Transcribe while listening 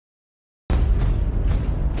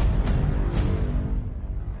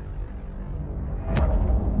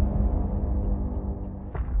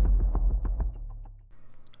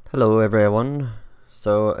Hello everyone.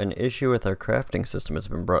 So an issue with our crafting system has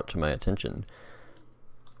been brought to my attention.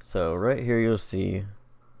 So right here you'll see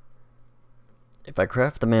if I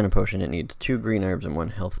craft the mana potion, it needs 2 green herbs and 1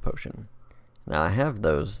 health potion. Now I have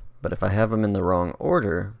those, but if I have them in the wrong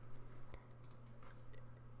order,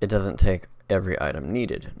 it doesn't take every item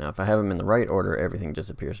needed. Now if I have them in the right order, everything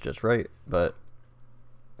disappears just right, but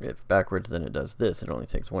if backwards, then it does this. It only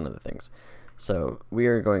takes one of the things. So we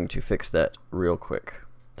are going to fix that real quick.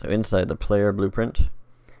 So inside the player blueprint,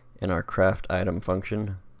 in our craft item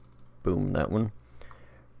function, boom, that one,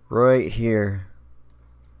 right here.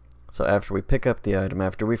 So after we pick up the item,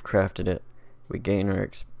 after we've crafted it, we gain our,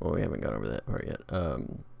 well, we haven't gone over that part yet.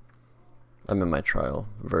 I'm in my trial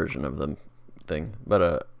version of the thing,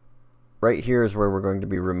 but right here is where we're going to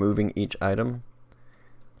be removing each item.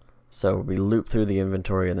 So we loop through the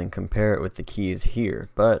inventory and then compare it with the keys here,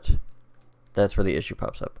 but that's where the issue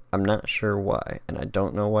pops up. I'm not sure why, and I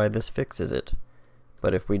don't know why this fixes it,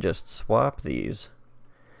 but if we just swap these,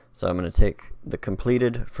 so I'm going to take the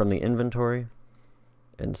completed from the inventory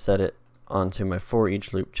and set it onto my for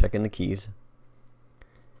each loop, checking the keys,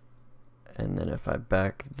 and then if I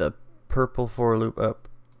back the purple for loop up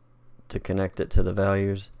to connect it to the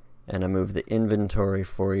values, and I move the inventory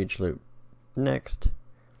for each loop next,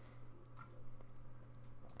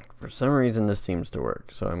 for some reason this seems to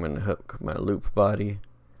work. So I'm going to hook my loop body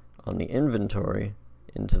on the inventory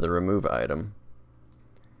into the remove item.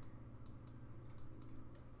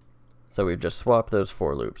 So we've just swapped those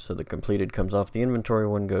for loops. So the completed comes off the inventory,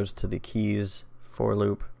 one goes to the keys for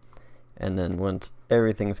loop, and then once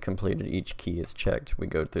everything's completed, each key is checked, we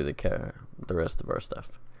go through the rest of our stuff.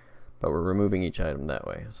 But we're removing each item that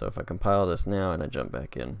way. So if I compile this now and I jump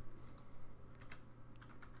back in,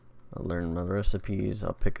 I'll learn my recipes,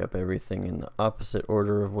 I'll pick up everything in the opposite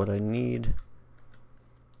order of what I need,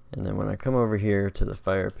 and then when I come over here to the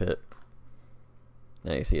fire pit,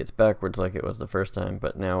 now you see it's backwards like it was the first time,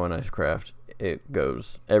 but now when I craft, it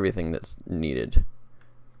goes, everything that's needed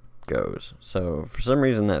goes. So for some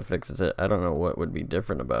reason that fixes it. I don't know what would be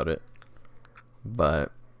different about it,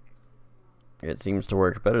 but it seems to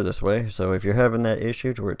work better this way. So if you're having that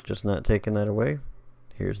issue to where it's just not taking that away,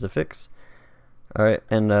 here's the fix. Alright,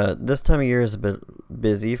 and this time of year is a bit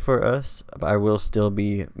busy for us. I will still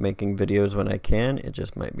be making videos when I can. It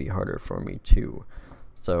just might be harder for me too.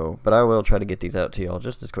 So, but I will try to get these out to y'all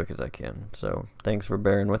just as quick as I can. So, thanks for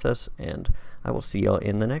bearing with us, and I will see y'all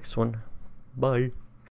in the next one. Bye.